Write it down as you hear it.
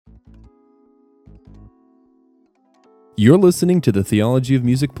You're listening to the Theology of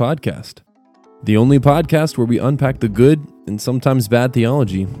Music podcast, the only podcast where we unpack the good and sometimes bad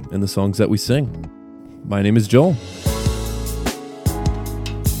theology in the songs that we sing. My name is Joel.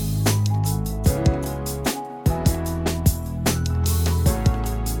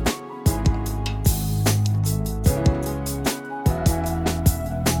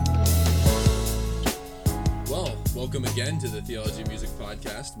 Well, welcome again to the Theology of Music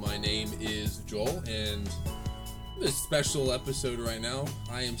podcast. My name is Joel, and this special episode right now,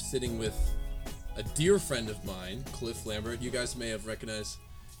 I am sitting with a dear friend of mine, Cliff Lambert. You guys may have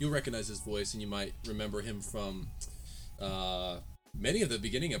you'll recognize his voice, and you might remember him from many of the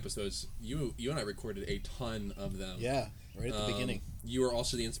beginning episodes. You and I recorded a ton of them. Yeah, right at the beginning. You were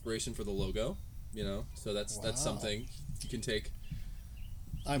also the inspiration for the logo, so that's something you can take.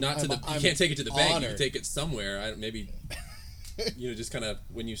 You can't take it to the bank. You can take it somewhere. Maybe. Just kind of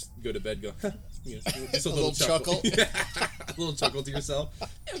when you go to bed, go, just a little chuckle. A little chuckle to yourself.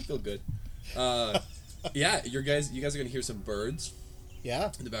 Yeah, feel good. You guys are gonna hear some birds. Yeah.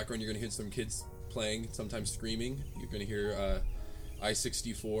 In the background, you're gonna hear some kids playing, sometimes screaming. You're gonna hear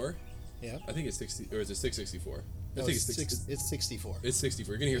I-64. Yeah. I think it's 60, or is it 664? No, I think it's 64. It's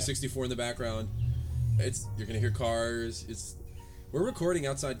 64. You're gonna hear 64 in the background. You're gonna hear cars. We're recording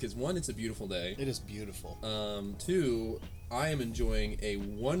outside because one, it's a beautiful day. It is beautiful. Two, I am enjoying a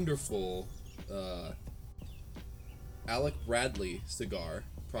wonderful Alec Bradley cigar,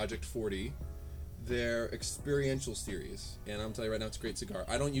 Project 40, their experiential series. And I'm telling you right now, it's a great cigar.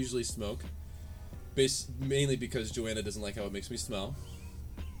 I don't usually smoke, mainly because Joanna doesn't like how it makes me smell.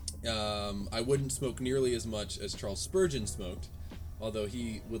 I wouldn't smoke nearly as much as Charles Spurgeon smoked, although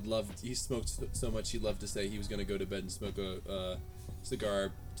he smoked so much he'd love to say he was going to go to bed and smoke a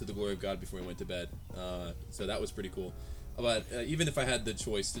cigar to the glory of God before he went to bed. So that was pretty cool. But even if I had the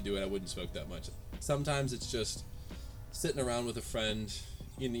choice to do it, I wouldn't smoke that much. Sometimes it's just sitting around with a friend.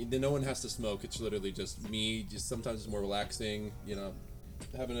 No one has to smoke. It's literally just me. Just sometimes it's more relaxing.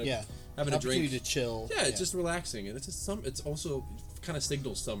 Having a drink to chill. Yeah, it's just relaxing, and it's also kind of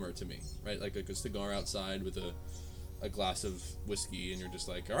signals summer to me, right? Like a cigar outside with a glass of whiskey, and you're just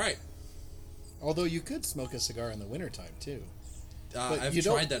like, all right. Although you could smoke a cigar in the wintertime too. I've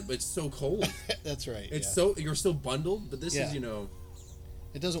tried that, but it's so cold. That's right. You're so bundled, but this is,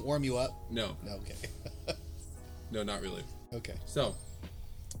 It doesn't warm you up? No. Okay. No, not really. Okay. So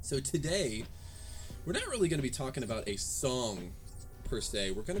today, we're not really going to be talking about a song per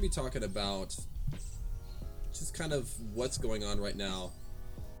se. We're going to be talking about just kind of what's going on right now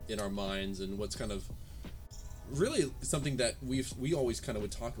in our minds, and what's kind of really something that we always kind of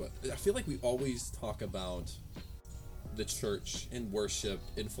would talk about. I feel like we always talk about the church and worship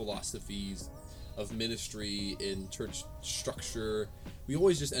and philosophies of ministry and church structure. We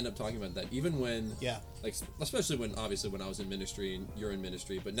always just end up talking about that, even when, especially when I was in ministry and you're in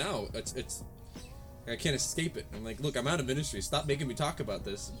ministry. But now it's I can't escape it. I'm like, look, I'm out of ministry. Stop making me talk about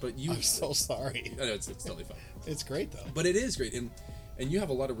this. But I'm so sorry. I know it's totally fine. It's great though. But it is great, and you have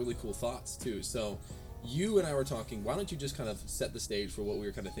a lot of really cool thoughts too. So you and I were talking. Why don't you just kind of set the stage for what we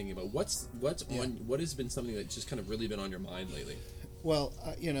were kind of thinking about? What has been something that's just kind of really been on your mind lately? Well,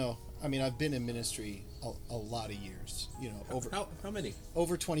 I've been in ministry a lot of years. Over how many?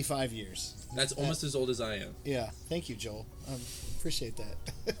 Over 25 years. That's almost as old as I am. Yeah, thank you, Joel. Appreciate that.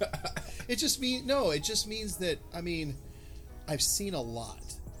 It just means that I've seen a lot,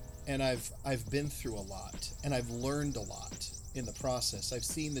 and I've been through a lot, and I've learned a lot in the process. I've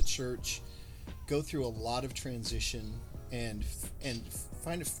seen the church go through a lot of transition and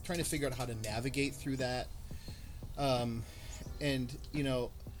trying to figure out how to navigate through that.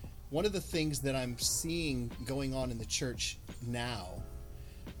 One of the things that I'm seeing going on in the church now,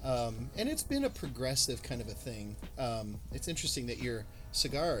 and it's been a progressive kind of a thing. It's interesting that your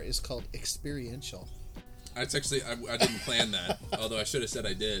cigar is called Experiential. That's actually, I didn't plan that, although I should have said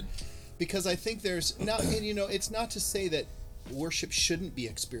I did. Because I think there's not, and it's not to say that worship shouldn't be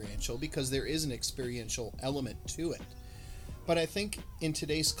experiential, because there is an experiential element to it. But I think in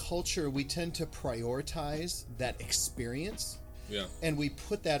today's culture, we tend to prioritize that experience. Yeah. And we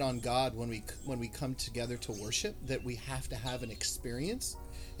put that on God when we come together to worship, that we have to have an experience.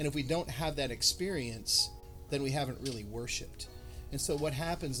 And if we don't have that experience, then we haven't really worshiped. And so what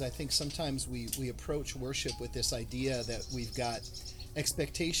happens, I think sometimes we approach worship with this idea that we've got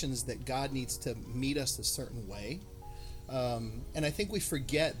expectations that God needs to meet us a certain way. And I think we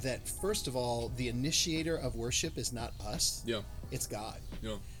forget that, first of all, the initiator of worship is not us. Yeah. It's God.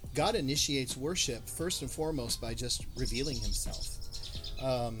 Yeah. God initiates worship first and foremost by just revealing himself.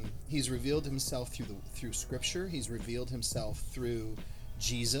 He's revealed himself through Scripture. He's revealed himself through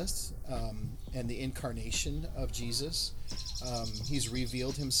Jesus and the incarnation of Jesus. He's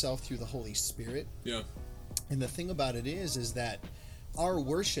revealed himself through the Holy Spirit. Yeah. And the thing about it is that our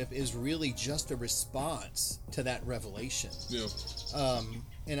worship is really just a response to that revelation. Yeah.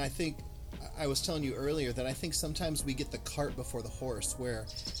 And I think I was telling you earlier that I think sometimes we get the cart before the horse, where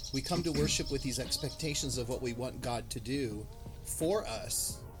we come to worship with these expectations of what we want God to do for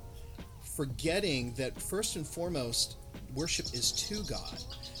us, forgetting that first and foremost, worship is to God,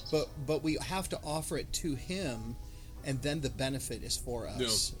 but we have to offer it to Him, and then the benefit is for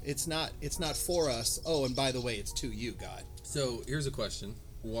us. Yeah. It's not for us. Oh, and by the way, it's to you, God. So here's a question: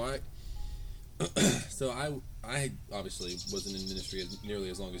 why? So I obviously wasn't in ministry nearly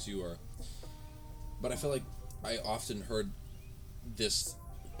as long as you are, but I feel like I often heard this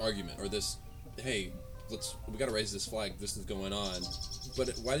argument or this, hey, we got to raise this flag. This is going on, but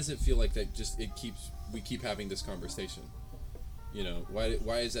why does it feel like that? We keep having this conversation. You know,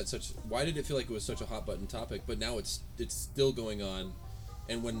 why is that such? Why did it feel like it was such a hot button topic? But now it's still going on,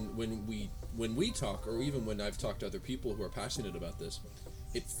 and when we talk, or even when I've talked to other people who are passionate about this,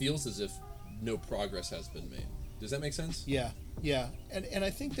 it feels as if no progress has been made. Does that make sense? Yeah, and I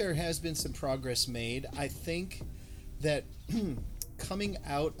think there has been some progress made. I think that coming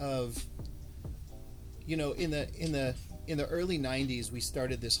out of, in the early 90s, we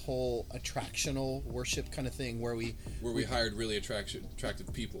started this whole attractional worship kind of thing where we hired really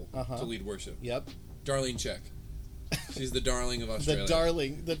attractive people to lead worship. Yep. Darlene Check. She's the darling of Australia.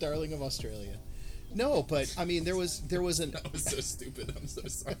 the darling of Australia. No, but I mean there was an That was so stupid. I'm so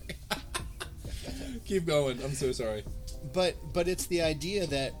sorry. Keep going. I'm so sorry. But it's the idea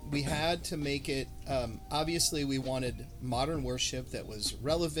that we had to make it. Obviously, we wanted modern worship that was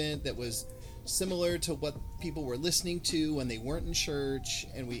relevant, that was similar to what people were listening to when they weren't in church,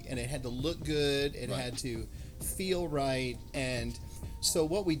 and it had to look good, it had to feel right, and so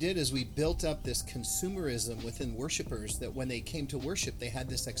what we did is we built up this consumerism within worshipers that when they came to worship, they had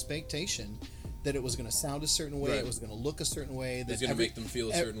this expectation that it was going to sound a certain way, it was going to look a certain way, that it was going to make them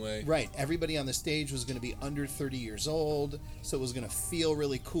feel a certain way. Right. Everybody on the stage was going to be under 30 years old, so it was going to feel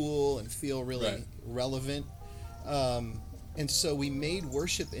really cool and feel really relevant. And so we made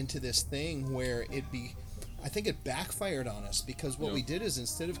worship into this thing where I think it backfired on us, because what we did is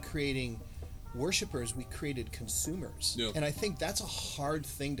instead of creating worshipers, we created consumers. Yeah. And I think that's a hard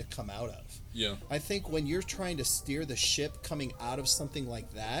thing to come out of. Yeah. I think when you're trying to steer the ship coming out of something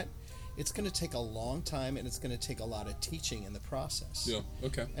like that, it's going to take a long time, and it's going to take a lot of teaching in the process. Yeah.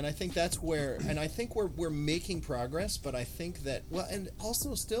 Okay. And I think that's where, and I think we're making progress, but I think that, well, and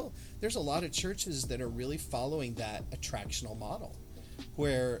also still, there's a lot of churches that are really following that attractional model,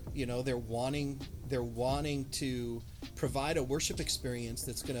 where they're wanting to provide a worship experience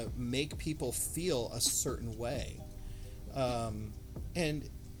that's going to make people feel a certain way, and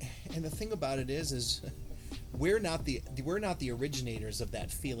the thing about it is we're not the originators of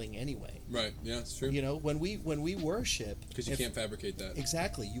that feeling anyway. Right. Yeah, it's true. When we worship, because you can't fabricate that.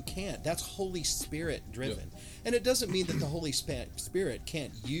 Exactly, you can't. That's Holy Spirit driven, and it doesn't mean that the Holy Spirit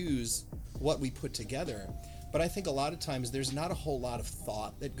can't use what we put together. But I think a lot of times there's not a whole lot of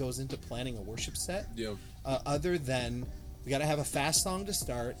thought that goes into planning a worship set. Yeah. Other than we got to have a fast song to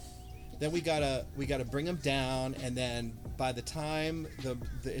start, then we gotta bring them down, and then by the time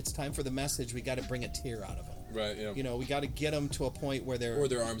it's time for the message, we got to bring a tear out of them. Right. Yeah. We got to get them to a point where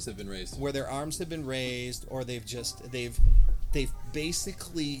their arms have been raised. Or they've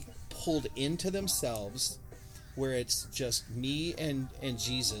basically pulled into themselves, where it's just me and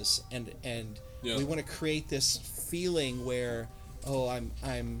Jesus, and we want to create this feeling where, oh,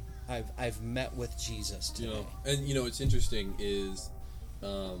 I've met with Jesus today. And what's interesting is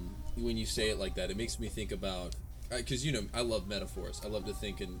when you say it like that, it makes me think about, because I love metaphors. I love to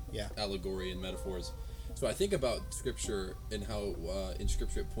think in allegory and metaphors. So I think about Scripture and how in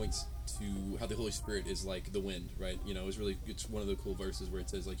Scripture it points to how the Holy Spirit is like the wind, right? It's one of the cool verses where it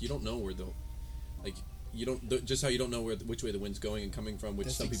says, like, you don't know where just how you don't know which way the wind's going and coming from, which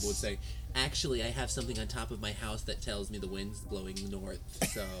some people would say, actually, I have something on top of my house that tells me the wind's blowing north,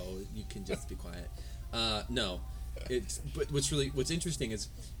 so you can just be quiet. No, but what's interesting is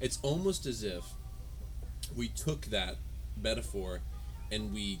it's almost as if we took that metaphor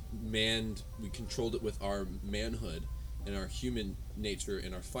and we controlled it with our manhood and our human nature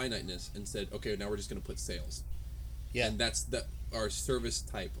and our finiteness, and said, okay, now we're just going to put sails. Yeah. And that's our service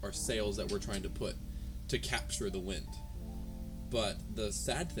type, our sails that we're trying to put to capture the wind. But the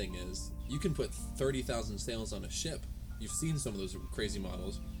sad thing is, you can put 30,000 sails on a ship. You've seen some of those crazy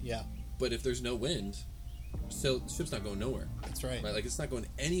models. Yeah. But if there's no wind, the ship's not going nowhere. That's right. Like, it's not going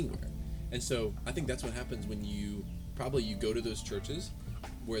anywhere. And so I think that's what happens when you go to those churches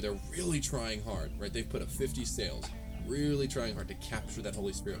where they're really trying hard, right? They've put up 50 sails, really trying hard to capture that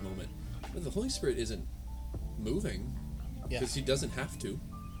Holy Spirit moment. But the Holy Spirit isn't moving because he doesn't have to.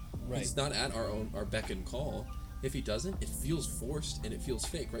 Right. He's not at our beck and call. If he doesn't, it feels forced and it feels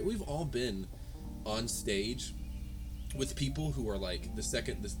fake, right? We've all been on stage with people who are like, the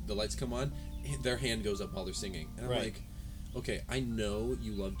second the lights come on, their hand goes up while they're singing. And I'm like, okay, I know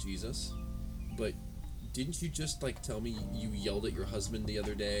you love Jesus, but didn't you just like tell me you yelled at your husband the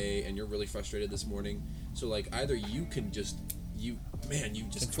other day and you're really frustrated this morning? So like either you can just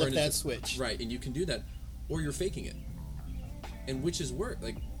flip that switch, right, and you can do that, or you're faking it. And which is worse?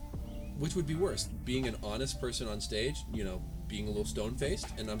 Like, which would be worse? Being an honest person on stage, being a little stone-faced,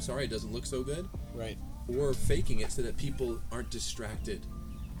 and I'm sorry, it doesn't look so good, right? Or faking it so that people aren't distracted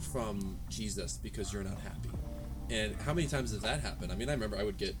from Jesus because you're not happy. And how many times does that happen? I mean, I remember I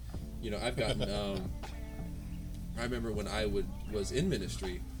would get, I've gotten. I remember when I was in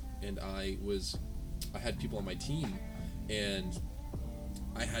ministry, and I had people on my team, and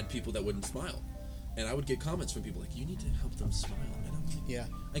I had people that wouldn't smile, and I would get comments from people like, "You need to help them smile." And I'm like,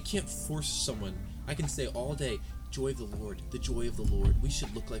 I can't force someone. I can say all day, "Joy of the Lord, the joy of the Lord. We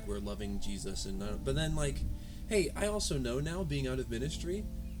should look like we're loving Jesus," but then like, hey, I also know now, being out of ministry,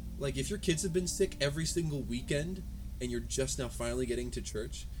 like if your kids have been sick every single weekend, and you're just now finally getting to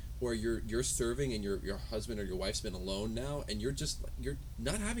church, or you're serving and your husband or your wife's been alone now, and you're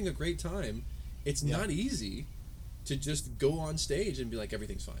not having a great time. It's not easy to just go on stage and be like,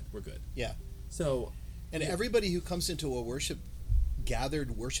 everything's fine, we're good. Yeah. So, and everybody who comes into a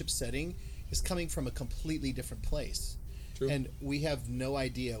gathered worship setting is coming from a completely different place. True. And we have no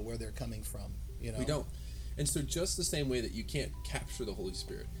idea where they're coming from. We don't. And so just the same way that you can't capture the Holy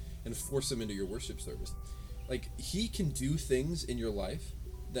Spirit and force him into your worship service, like he can do things in your life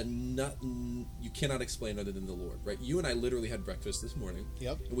that you cannot explain other than the Lord, right? You and I literally had breakfast this morning.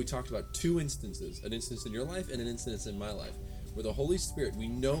 Yep. And we talked about two instances, an instance in your life and an instance in my life, where the Holy Spirit, we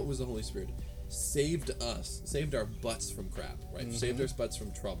know it was the Holy Spirit, saved our butts from crap, right? Mm-hmm. Saved our butts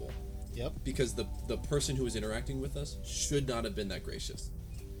from trouble. Yep. Because the person who was interacting with us should not have been that gracious,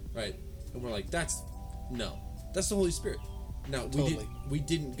 right? And we're like, that's the Holy Spirit. Now, totally. we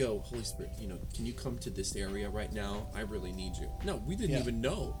didn't go, "Holy Spirit, can you come to this area right now? I really need you." No, we didn't even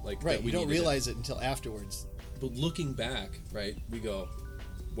know. Right, you don't realize it until afterwards. But looking back, right, we go,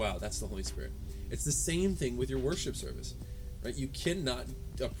 wow, that's the Holy Spirit. It's the same thing with your worship service, right? You cannot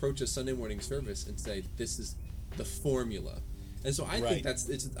approach a Sunday morning service and say, this is the formula. And so I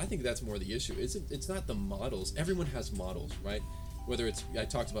think that's more the issue. It's not the models. Everyone has models, right? Whether I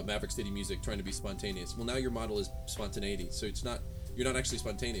talked about Maverick City Music trying to be spontaneous. Well, now your model is spontaneity. So you're not actually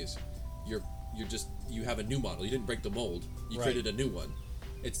spontaneous. You have a new model. You didn't break the mold. You created a new one.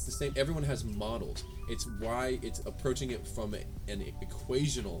 It's the same. Everyone has models. It's why it's approaching it from an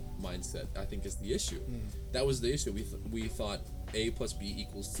equational mindset, I think, is the issue. That was the issue. We thought A plus B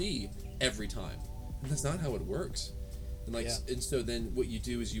equals C every time. And that's not how it works. And so then what you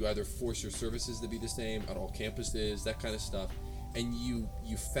do is you either force your services to be the same at all campuses, that kind of stuff, and you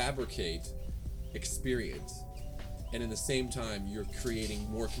fabricate experience. And in the same time, you're creating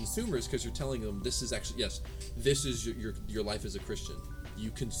more consumers because you're telling them this is actually, this is your life as a Christian. You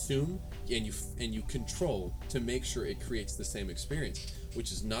consume and you control to make sure it creates the same experience,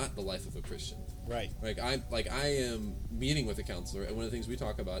 which is not the life of a Christian. Right. I am meeting with a counselor, and one of the things we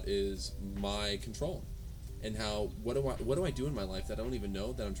talk about is my control, and how what do I do in my life that I don't even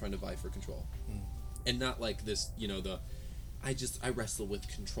know that I'm trying to vie for control, and not like this, I wrestle with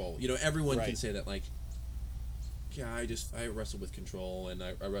control. Everyone can say that, like, yeah, I wrestle with control, and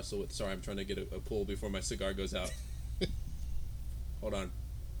I wrestle with. Sorry, I'm trying to get a pull before my cigar goes out. Hold on.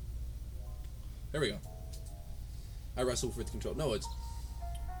 There we go. I wrestle with control. No, it's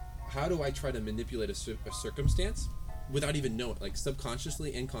how do I try to manipulate a circumstance without even knowing, like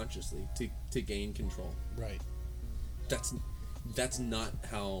subconsciously and consciously, to gain control. Right. That's not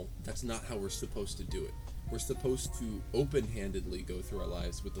how we're supposed to do it. We're supposed to open-handedly go through our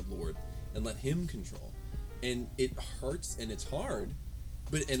lives with the Lord and let Him control. And it hurts and it's hard,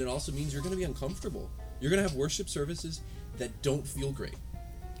 and it also means you're going to be uncomfortable. You're going to have worship services that don't feel great.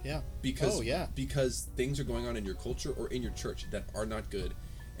 Yeah. Because things are going on in your culture or in your church that are not good,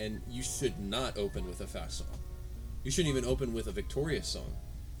 and you should not open with a fast song. You shouldn't even open with a victorious song.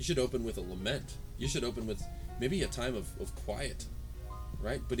 You should open with a lament. You should open with maybe a time of quiet,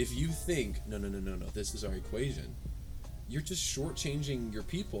 right? But if you think, no, this is our equation, you're just shortchanging your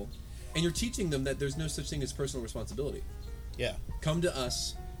people, and you're teaching them that there's no such thing as personal responsibility. Yeah. Come to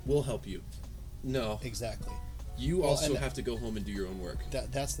us, we'll help you. No. Exactly. You also have to go home and do your own work.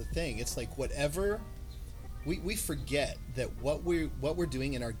 That's the thing. It's like whatever we forget that what we're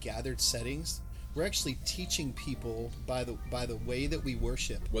doing in our gathered settings, we're actually teaching people by the way that we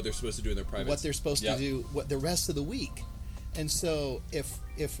worship What they're supposed to do in their private. what they're supposed Yep. to do what the rest of the week. And so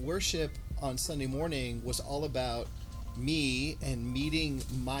if worship on Sunday morning was all about me and meeting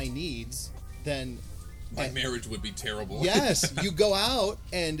my needs, then My marriage would be terrible. yes, you go out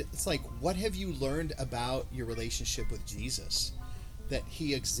and it's like, what have you learned about your relationship with Jesus? That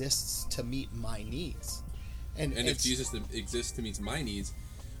he exists to meet my needs. And if it's- Jesus exists to meet my needs,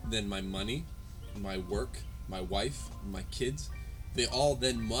 then my money, my work, my wife, my kids, they all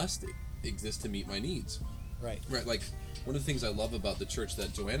then must exist to meet my needs. right. Right, like one of the things I love about the church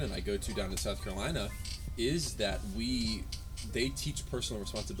that Joanna and I go to down in South Carolina is that they teach personal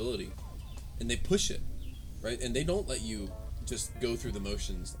responsibility and they push it, right? And they don't let you just go through the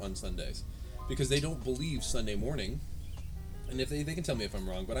motions on Sundays because they don't believe Sunday morning. And if they can tell me if I'm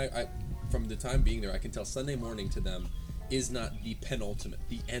wrong, but I from the time being there, I can tell Sunday morning to them is not the penultimate,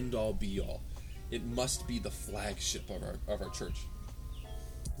 the end all be all. It must be the flagship of our church.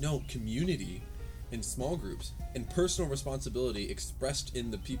 No, community in small groups and personal responsibility expressed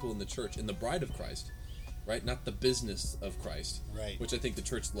in the people in the church, in the bride of Christ, right? Not the business of Christ, Right. which I think the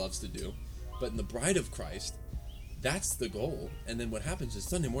church loves to do, but in the bride of Christ, that's the goal. And then what happens is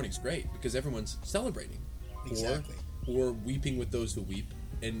Sunday morning's great because everyone's celebrating. Exactly. Or weeping with those who weep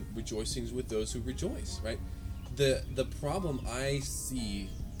and rejoicing with those who rejoice, right? The problem I see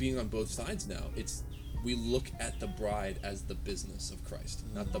being on both sides now, it's we look at the bride as the business of Christ,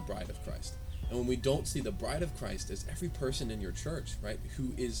 not the bride of Christ. And when we don't see the bride of Christ as every person in your church, right,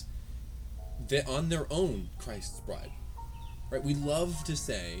 who is on their own Christ's bride, right? We love to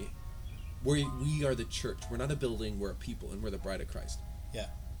say we are the church. We're not a building, we're a people, and we're the bride of Christ. Yeah.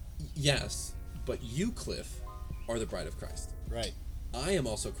 Yes, but you, Cliff, are the bride of Christ. Right. I am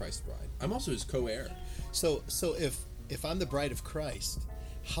also Christ's bride. I'm also his co-heir. So if I'm the bride of Christ,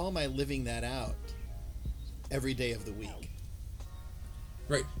 how am I living that out every day of the week?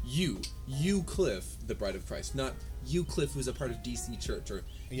 Right, you, Cliff, the bride of Christ, not you, Cliff, who's a part of DC Church, or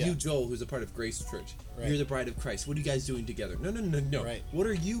Yeah. you, Joel, who's a part of Grace Church. Right. You're the bride of Christ. What are you guys doing together? No. Right. What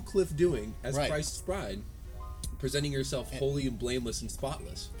are you, Cliff, doing as Right. Christ's bride, presenting yourself holy and blameless and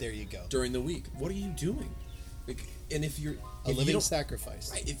spotless There you go. during the week? What are you doing? Like, and if you living don't-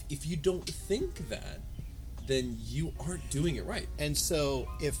 sacrifice. right, if you don't think that, then you aren't doing it right. And so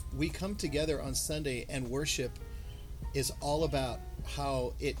if we come together on Sunday and worship is all about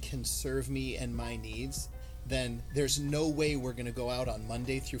how it can serve me and my needs, then there's no way we're going to go out on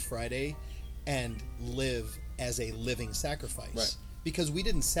Monday through Friday and live as a living sacrifice. Right. Because we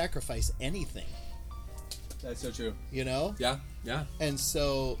didn't sacrifice anything, That's so true. you know? Yeah. And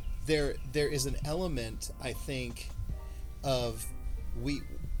so there is an element, I think, of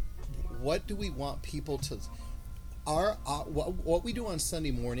what do we want people to what we do on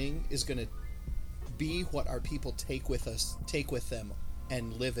Sunday morning is going to be what our people take with them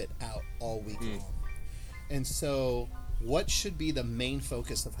and live it out all week long. And so what should be the main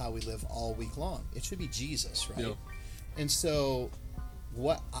focus of how we live all week long? It should be Jesus, right? Yeah. And so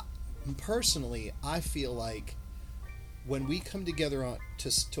personally, I feel like when we come together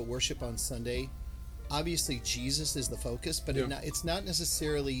to worship on Sunday, obviously Jesus is the focus, but Yeah. it's not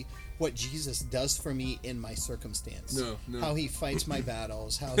necessarily what Jesus does for me in my circumstance. No. How he fights my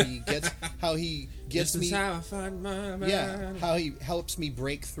battles, how he gets This me is how I find my man. yeah, how he helps me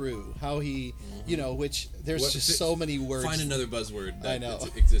break through, how he, which there's What- just so many words. Find another buzzword I know.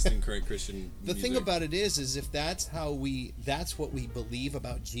 that exists in current Christian The thing music. about it is if that's what we believe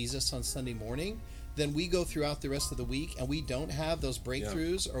about Jesus on Sunday morning, then we go throughout the rest of the week and we don't have those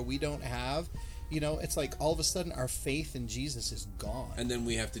breakthroughs, or we don't have, it's like all of a sudden our faith in Jesus is gone. And then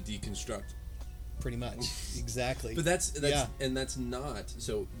we have to deconstruct. Pretty much. Exactly. But that's Yeah. and that's not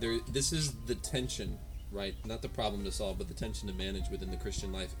so there. This is the tension, right? Not the problem to solve, but the tension to manage within the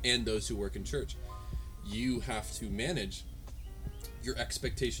Christian life and those who work in church. You have to manage your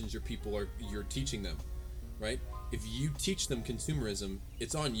expectations. You're teaching them, right? If you teach them consumerism,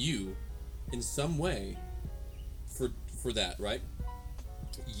 it's on you, in some way, for that, right?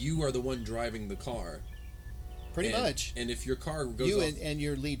 You are the one driving the car. Pretty much. And if your car goes You off, and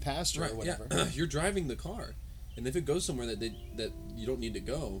your lead pastor or whatever. yeah, you're driving the car, and if it goes somewhere that you don't need to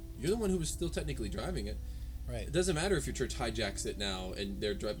go, you're the one who was still technically driving it. Right. It doesn't matter if your church hijacks it now and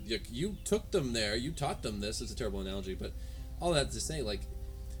they're driving. You took them there. You taught them this. It's a terrible analogy, but all that to say, like,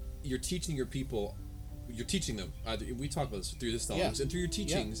 you're teaching your people. You're teaching them. We talk about this through the songs and through your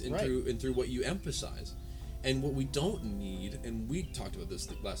teachings and right. through what you emphasize. And what we don't need, and we talked about this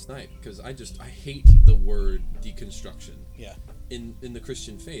last night, because I hate the word deconstruction Yeah. in the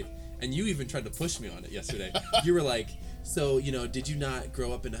Christian faith. And you even tried to push me on it yesterday. You were like, so, did you not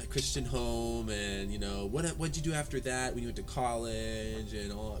grow up in a Christian home? And, what'd you do after that when you went to college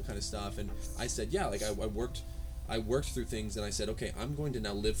and all that kind of stuff? And I said, yeah, like I worked through things, and I said, okay, I'm going to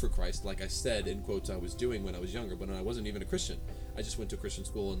now live for Christ, like I said, in quotes, I was doing when I was younger, but I wasn't even a Christian. I just went to a Christian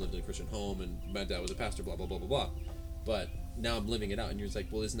school and lived in a Christian home, and my dad was a pastor, blah, blah, blah, blah, blah. But now I'm living it out, and you're like,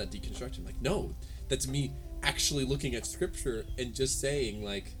 well, isn't that deconstruction? I'm like, no, that's me actually looking at Scripture and just saying,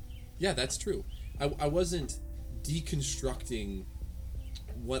 like, yeah, that's true. I wasn't deconstructing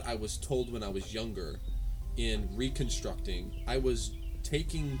what I was told when I was younger in reconstructing. I was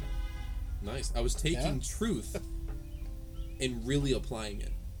taking truth and really applying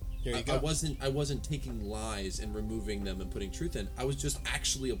it. There you go. I wasn't taking lies and removing them and putting truth in. I was just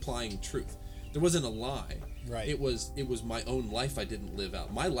actually applying truth. There wasn't a lie. Right. It was my own life I didn't live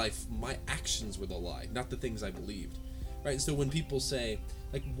out. My life, my actions were the lie, not the things I believed. Right? So when people say,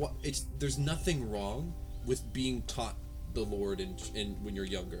 like, there's nothing wrong with being taught the Lord in when you're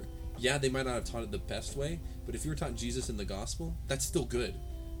younger. Yeah, they might not have taught it the best way, but if you were taught Jesus in the gospel, that's still good.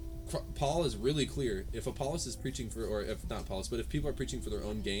 Paul is really clear. If Apollos is preaching if people are preaching for their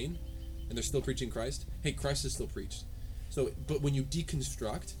own gain and they're still preaching Christ, hey, Christ is still preached. So, but when you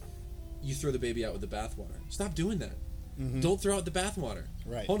deconstruct, you throw the baby out with the bathwater. Stop doing that. Mm-hmm. Don't throw out the bathwater.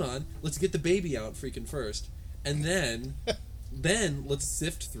 Right. Hold on. Let's get the baby out freaking first, and then let's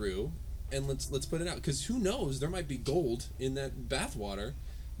sift through and let's put it out, because who knows, there might be gold in that bathwater.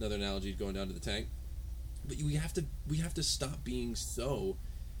 Another analogy, going down to the tank. But we have to stop being so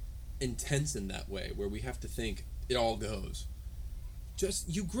intense in that way, where we have to think it all goes. What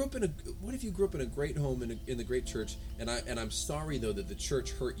if you grew up in a great home in the great church, and I'm sorry though that the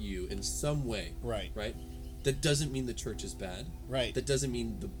church hurt you in some way. Right. That doesn't mean the church is bad. Right. That doesn't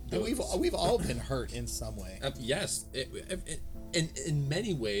mean and we've all been hurt in some way. Yes. In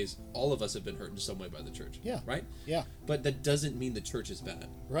many ways, all of us have been hurt in some way by the church. Yeah. Right? Yeah. But that doesn't mean the church is bad.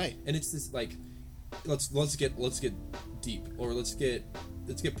 Right. And it's this, like, let's get deep, or let's get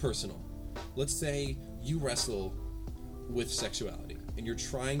personal. Let's say you wrestle with sexuality and you're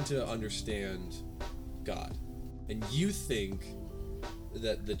trying to understand God, and you think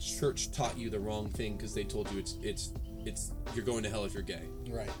that the church taught you the wrong thing because they told you it's you're going to hell if you're gay.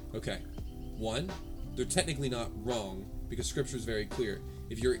 Right. Okay. One, they're technically not wrong, because Scripture is very clear.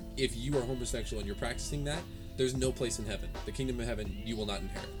 If you are homosexual and you're practicing that, there's no place in heaven. The kingdom of heaven you will not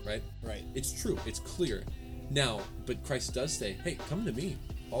inherit. Right. Right. It's true. It's clear. Now, but Christ does say, "Hey, come to me,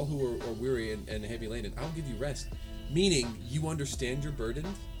 all who are weary and heavy laden. I'll give you rest." Meaning, you understand your burden,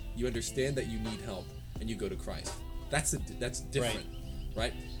 you understand that you need help, and you go to Christ. That's different,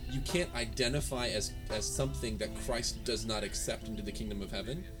 right? You can't identify as something that Christ does not accept into the kingdom of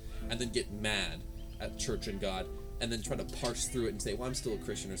heaven, and then get mad at church and God, and then try to parse through it and say, "Well, I'm still a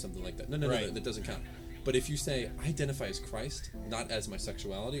Christian," or something like that. No, that doesn't count. But if you say, "I identify as Christ, not as my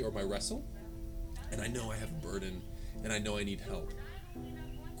sexuality or my wrestle, and I know I have a burden, and I know I need help,"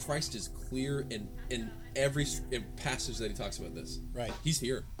 Christ is clear in every passage that he talks about this. Right. He's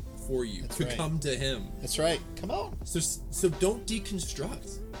here for you to come to him. That's right. Come on. So don't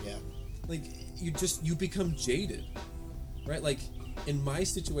deconstruct. Yeah. Like, you become jaded, right? Like, in my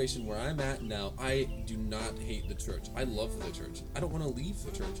situation where I'm at now, I do not hate the church. I love the church. I don't want to leave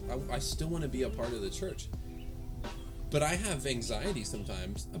the church. I still want to be a part of the church. But I have anxiety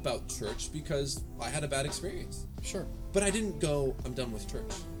sometimes about church because I had a bad experience. Sure. But I didn't go, "I'm done with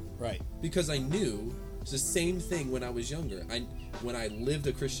church." Right. Because I knew it's the same thing when I was younger. When I lived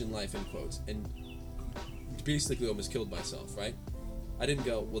a Christian life, in quotes, and basically almost killed myself, right? I didn't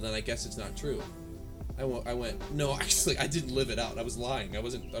go, "Well, then I guess it's not true." I went, "No, actually, I didn't live it out. I was lying. I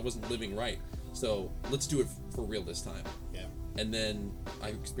wasn't living right. So let's do it for real this time." Yeah. And then I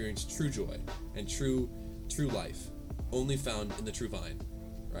experienced true joy and true life, only found in the true vine,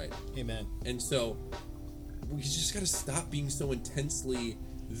 right? Amen. And so we just got to stop being so intensely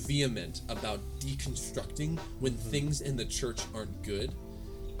vehement about deconstructing when things in the church aren't good,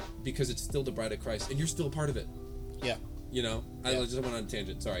 because it's still the bride of Christ and you're still a part of it. Yeah. I just went on a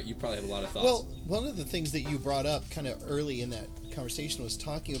tangent. Sorry, you probably have a lot of thoughts. Well, one of the things that you brought up kind of early in that conversation was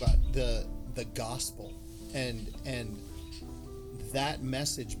talking about the gospel and that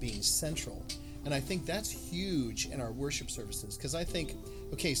message being central. And I think that's huge in our worship services, because I think,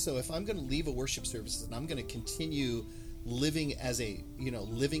 okay, so if I'm going to leave a worship service and I'm going to continue living as a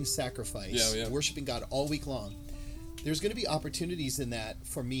living sacrifice, worshiping God all week long, there's going to be opportunities in that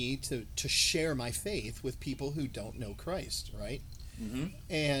for me to share my faith with people who don't know Christ, right? Mm-hmm.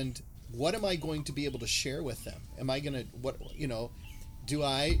 And what am I going to be able to share with them? Am I going to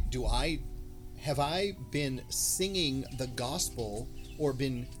have I been singing the gospel or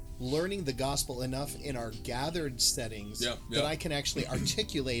been learning the gospel enough in our gathered settings that I can actually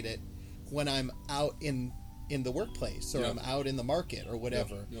articulate it when I'm out in the workplace or I'm out in the market or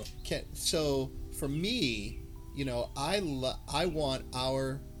whatever. So for me, I want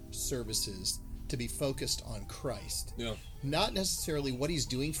our services to be focused on Christ. Not necessarily what he's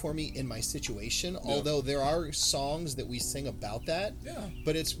doing for me in my situation, although there are songs that we sing about that.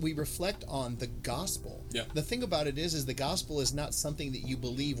 But we reflect on the gospel. The thing about it is the gospel is not something that you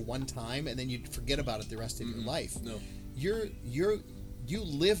believe one time and then you forget about it the rest of your life. You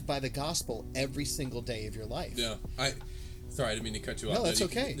live by the gospel every single day of your life. Sorry, I didn't mean to cut you off. No, that's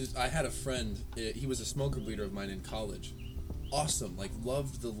okay. I had a friend. He was a small group leader of mine in college. Awesome,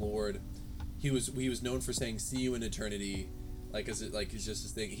 loved the Lord. He was known for saying "See you in eternity," it's just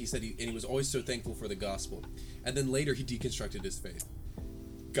his thing. He said and he was always so thankful for the gospel. And then later he deconstructed his faith.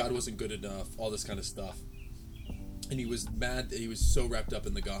 God wasn't good enough, all this kind of stuff. And he was mad that he was so wrapped up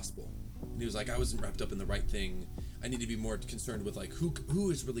in the gospel. And he was like, I wasn't wrapped up in the right thing. I need to be more concerned with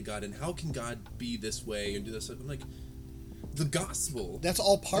who is really God and how can God be this way and do this. I'm like, the gospel. That's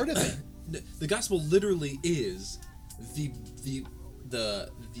all part of it. The gospel literally is the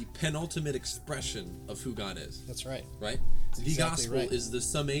penultimate expression of who God is. That's right. Right? That's the exactly gospel right. is the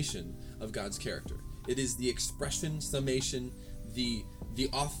summation of God's character. It is the expression, summation, the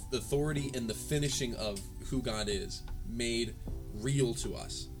authority and the finishing of who God is made real to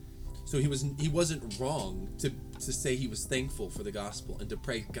us. So he wasn't wrong to say he was thankful for the gospel and to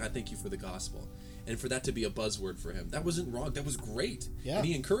pray, God, thank you for the gospel. And for that to be a buzzword for him. That wasn't wrong. That was great. And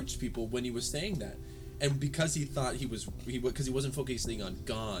he encouraged people when he was saying that. And because he thought because he wasn't focusing on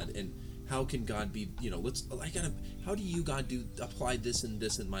God and how can God be, how do you, God, apply this and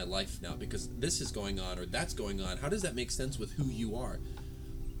this in my life now? Because this is going on or that's going on. How does that make sense with who you are?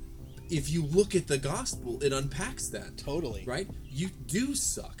 If you look at the gospel, it unpacks that. Totally. Right? You do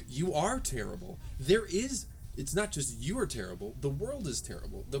suck. You are terrible. It's not just you are terrible. The world is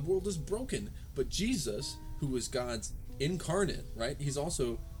terrible. The world is broken. But Jesus, who is God's incarnate, right? He's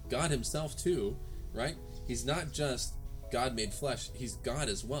also God himself too, right? He's not just God made flesh. He's God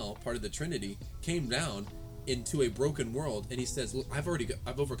as well, part of the Trinity, came down into a broken world, and he says, look, I've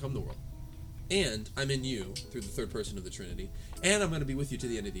overcome the world. And I'm in you through the third person of the Trinity. And I'm going to be with you to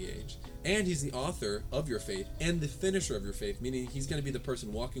the end of the age. And he's the author of your faith and the finisher of your faith, meaning he's going to be the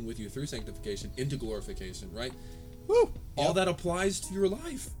person walking with you through sanctification into glorification, right? Woo! All that applies to your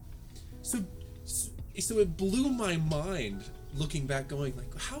life. So it blew my mind looking back going,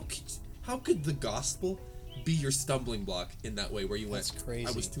 how could the gospel be your stumbling block in that way where you went, That's crazy.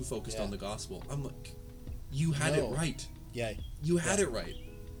 I was too focused on the gospel. I'm like, you had it right. Yeah. You had it right.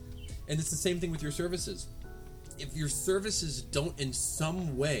 And it's the same thing with your services. If your services don't in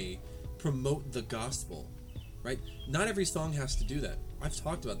some way promote the gospel, right? Not every song has to do that. I've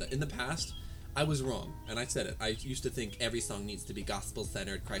talked about that. In the past, I was wrong, and I said it. I used to think every song needs to be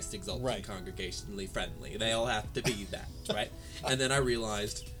gospel-centered, Christ-exalting, congregationally friendly. They all have to be that, right? And then I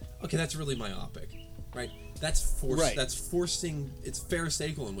realized, okay, that's really myopic, right? That's forcing. It's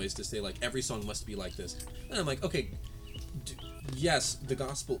pharisaical in ways to say every song must be like this. And I'm like, okay. Yes, the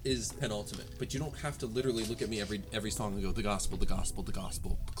gospel is penultimate, but you don't have to literally look at me every song and go, the gospel, the gospel, the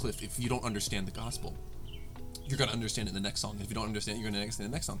gospel. Cliff, if you don't understand the gospel, you're going to understand it in the next song. If you don't understand it, you're going to understand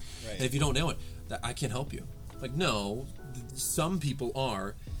the next song. Right. And if you don't know it, I can't help you. No, some people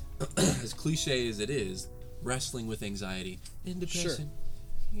are, as cliche as it is, wrestling with anxiety and depression.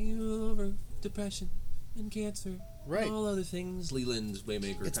 You over depression and cancer. Right. All other things, Leland's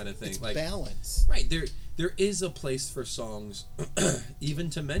Waymaker kind of thing. It's balance. Right. There is a place for songs, even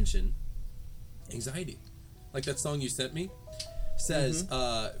to mention anxiety. Like that song you sent me says,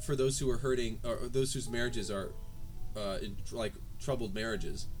 for those who are hurting, or those whose marriages are troubled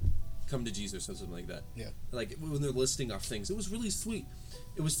marriages, come to Jesus or something like that. Yeah. When they're listing off things, it was really sweet.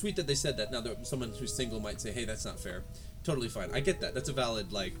 It was sweet that they said that. Now, someone who's single might say, hey, that's not fair. Totally fine. I get that. That's a valid,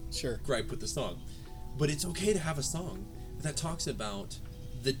 gripe with the song. But it's okay to have a song that talks about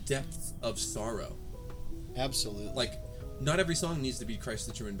the depths of sorrow. Absolutely. Not every song needs to be Christ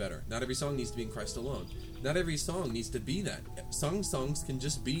the True and Better. Not every song needs to be in Christ alone. Not every song needs to be that. Songs can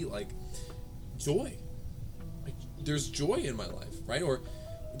just be joy. There's joy in my life, right? Or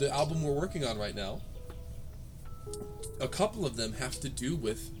the album we're working on right now, a couple of them have to do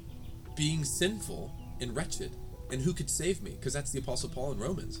with being sinful and wretched and who could save me, because that's the Apostle Paul in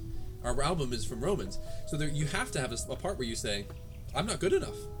Romans. Our album is from Romans. So you have to have a part where you say, I'm not good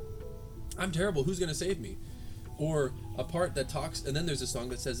enough. I'm terrible. Who's going to save me? Or a part that talks, and then there's a song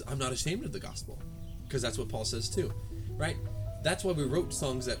that says, I'm not ashamed of the gospel. Because that's what Paul says too. Right? That's why we wrote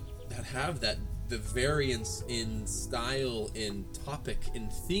songs that have that the variance in style, in topic, in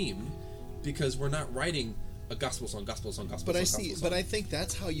theme, because we're not writing a gospel song. But I think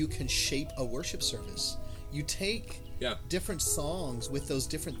that's how you can shape a worship service. You take different songs with those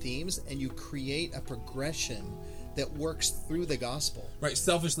different themes, and you create a progression that works through the gospel. Right.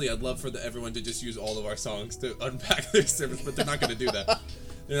 Selfishly, I'd love for everyone to just use all of our songs to unpack their service, but they're not going to do that.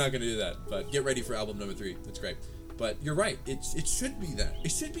 They're not going to do that. But get ready for album number 3. That's great. But you're right. It should be that.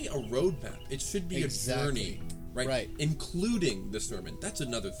 It should be a roadmap. It should be a journey. Right? Including the sermon. That's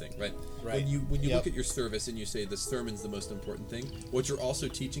another thing, right? When you look at your service and you say the sermon's the most important thing, what you're also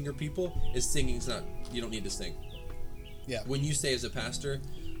teaching your people is singing's not, you don't need to sing. Yeah. When you say as a pastor,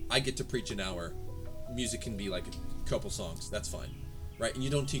 I get to preach an hour, music can be like a couple songs, that's fine. Right? And you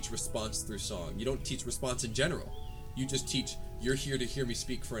don't teach response through song. You don't teach response in general. You just teach, you're here to hear me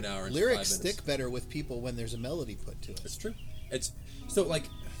speak for an hour and lyrics 5 minutes. Stick better with people when there's a melody put to it. It's true. It's so like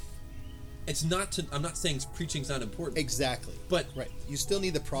it's not to, I'm not saying preaching's not important. Exactly. But you still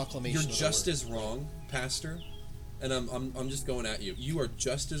need the proclamation. You're just as wrong, pastor, and I'm just going at you. You are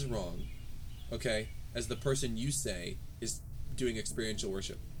just as wrong, okay, as the person you say is doing experiential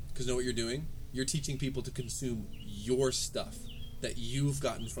worship. Because know what you're doing? You're teaching people to consume your stuff that you've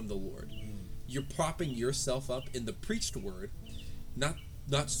gotten from the Lord. You're propping yourself up in the preached word,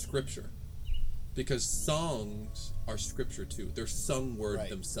 not scripture. Because songs are scripture too. They're sung word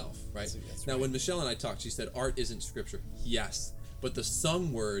themselves, right? That's now, when Michelle and I talked, she said art isn't scripture. Yes, but the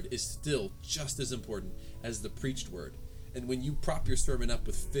sung word is still just as important as the preached word. And when you prop your sermon up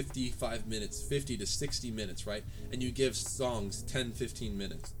with 55 minutes, 50 to 60 minutes, right? And you give songs 10, 15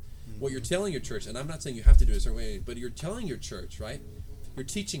 minutes. What you're telling your church, and I'm not saying you have to do it a certain way, but you're telling your church, right? You're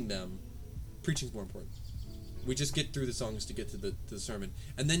teaching them preaching's more important. We just get through the songs to get to the sermon,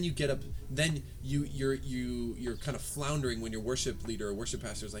 and then you get up. Then you're kind of floundering when your worship leader or worship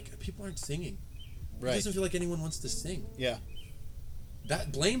pastor is like, people aren't singing. It doesn't feel like anyone wants to sing. Yeah,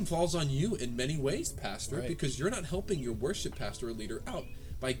 that blame falls on you in many ways, pastor, because you're not helping your worship pastor or leader out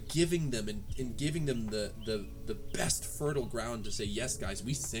by giving them and giving them the best fertile ground to say, yes, guys,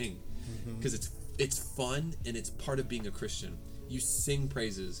 we sing, because it's fun and it's part of being a Christian. You sing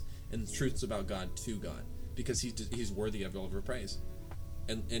praises and truths about God to God. Because he's worthy of all of our praise,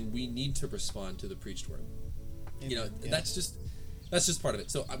 and we need to respond to the preached word. You know, that's just part of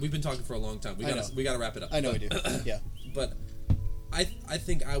it. So we've been talking for a long time. We gotta wrap it up. I know we do. Yeah. But I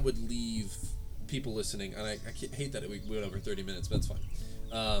think I would leave people listening, and I hate that we went over 30 minutes, but that's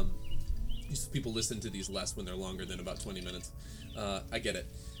fine. People listen to these less when they're longer than about 20 minutes. I get it.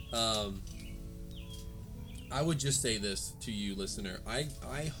 I would just say this to you, listener. I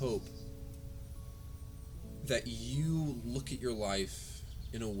hope that you look at your life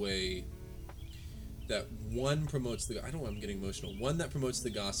in a way that one promotes I'm getting emotional. One that promotes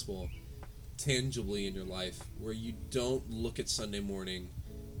the gospel tangibly in your life, where you don't look at Sunday morning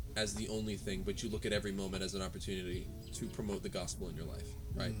as the only thing, but you look at every moment as an opportunity to promote the gospel in your life,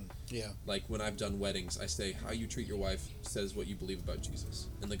 right? Yeah. Like when I've done weddings, I say how you treat your wife says what you believe about Jesus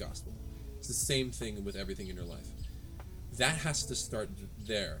and the gospel. It's the same thing with everything in your life. That has to start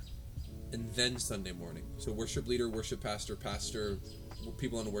there. And then Sunday morning. So worship leader, worship pastor,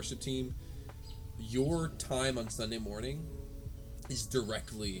 people on the worship team, your time on Sunday morning is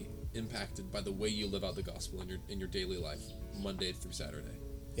directly impacted by the way you live out the gospel in your daily life, Monday through Saturday.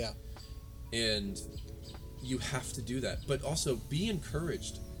 Yeah. And you have to do that. But also be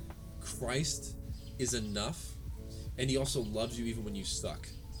encouraged. Christ is enough, and he also loves you even when you suck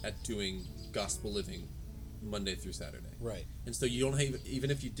at doing gospel living Monday through Saturday. Right. And so you don't have, even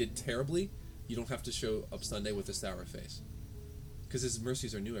if you did terribly, you don't have to show up Sunday with a sour face. Because his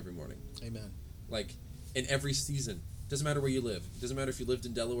mercies are new every morning. Amen. Like, in every season. Doesn't matter where you live. Doesn't matter if you lived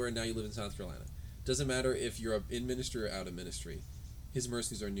in Delaware and now you live in South Carolina. Doesn't matter if you're in ministry or out of ministry. His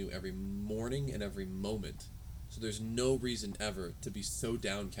mercies are new every morning and every moment. So there's no reason ever to be so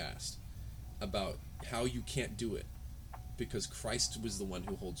downcast about how you can't do it. Because Christ was the one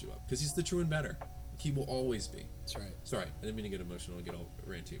who holds you up. Because he's the true and better. He will always be. That's right. Sorry, I didn't mean to get emotional and get all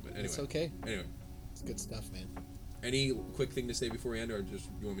ranty, but anyway. It's okay. Anyway. It's good stuff, man. Any quick thing to say before we end, or just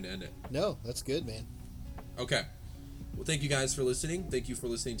you want me to end it? No, that's good, man. Okay. Well, thank you guys for listening. Thank you for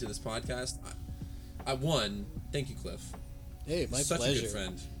listening to this podcast. Thank you, Cliff. Hey, my Such pleasure. Such a good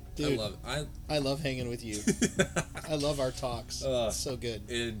friend. Dude, I love hanging with you. I love our talks. It's so good.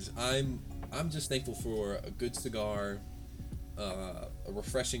 And I'm just thankful for a good cigar, a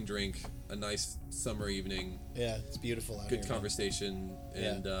refreshing drink, a nice summer evening. Yeah, it's beautiful out here. Good man. Conversation,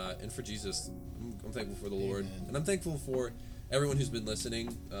 and for Jesus. I'm thankful for the Lord, Amen. and I'm thankful for everyone who's been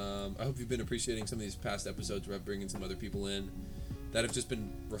listening. I hope you've been appreciating some of these past episodes where I'm bringing some other people in, that have just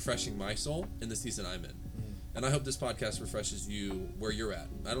been refreshing my soul in the season I'm in. And I hope this podcast refreshes you where you're at.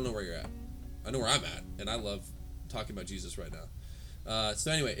 I don't know where you're at. I know where I'm at, and I love talking about Jesus right now.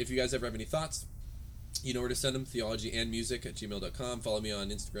 So anyway, if you guys ever have any thoughts, you know where to send them, theologyandmusic@gmail.com. Follow me on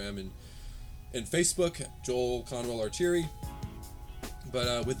Instagram and Facebook, Joel Conwell Archeri.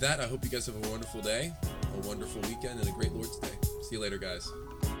 But with that, I hope you guys have a wonderful day, a wonderful weekend, and a great Lord's Day. See you later, guys.